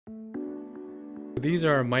These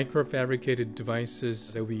are microfabricated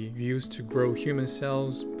devices that we use to grow human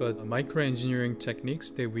cells, but microengineering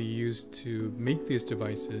techniques that we use to make these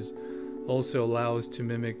devices also allow us to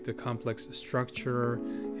mimic the complex structure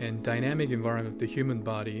and dynamic environment of the human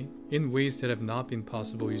body in ways that have not been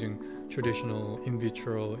possible using traditional in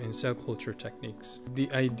vitro and cell culture techniques.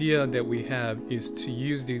 The idea that we have is to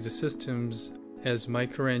use these systems as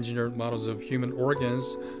microengineered models of human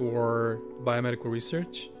organs for biomedical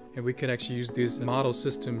research. And we could actually use these model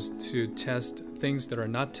systems to test things that are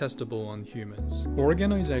not testable on humans.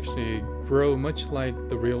 Organoids actually grow much like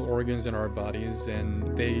the real organs in our bodies,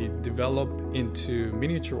 and they develop into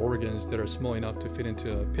miniature organs that are small enough to fit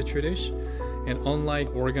into a petri dish. And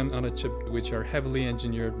unlike organ on a chip, which are heavily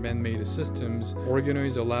engineered man-made systems,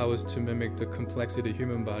 organoids allow us to mimic the complexity of the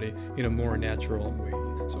human body in a more natural way.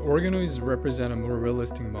 So organoids represent a more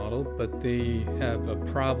realistic model, but they have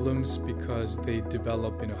problems because they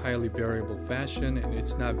develop in a highly variable fashion, and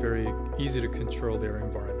it's not very easy to control their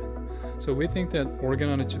environment. So we think that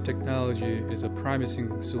organ-on-a-chip technology is a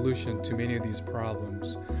promising solution to many of these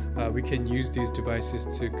problems. We can use these devices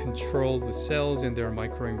to control the cells and their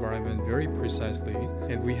microenvironment very precisely,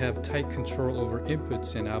 and we have tight control over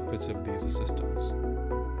inputs and outputs of these systems.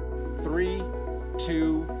 3,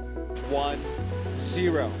 2, 1,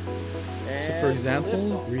 0. So for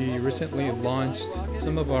example, we recently launched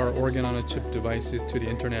some of our organ-on-a-chip devices to the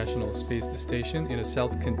International Space Station in a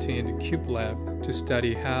self-contained cube lab to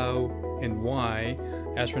study how and why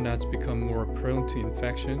astronauts become more prone to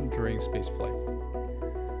infection during spaceflight.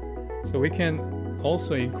 So we can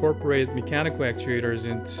also incorporate mechanical actuators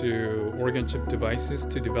into organ chip devices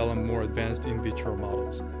to develop more advanced in vitro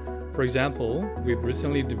models. For example, we've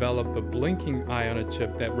recently developed a blinking eye on a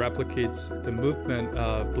chip that replicates the movement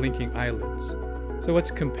of blinking eyelids. So what's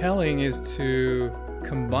compelling is to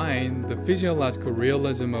combine the physiological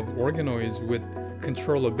realism of organoids with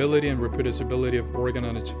controllability and reproducibility of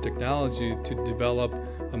organ-on-a-chip technology to develop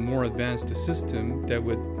a more advanced system that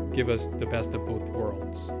would give us the best of both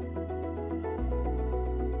worlds.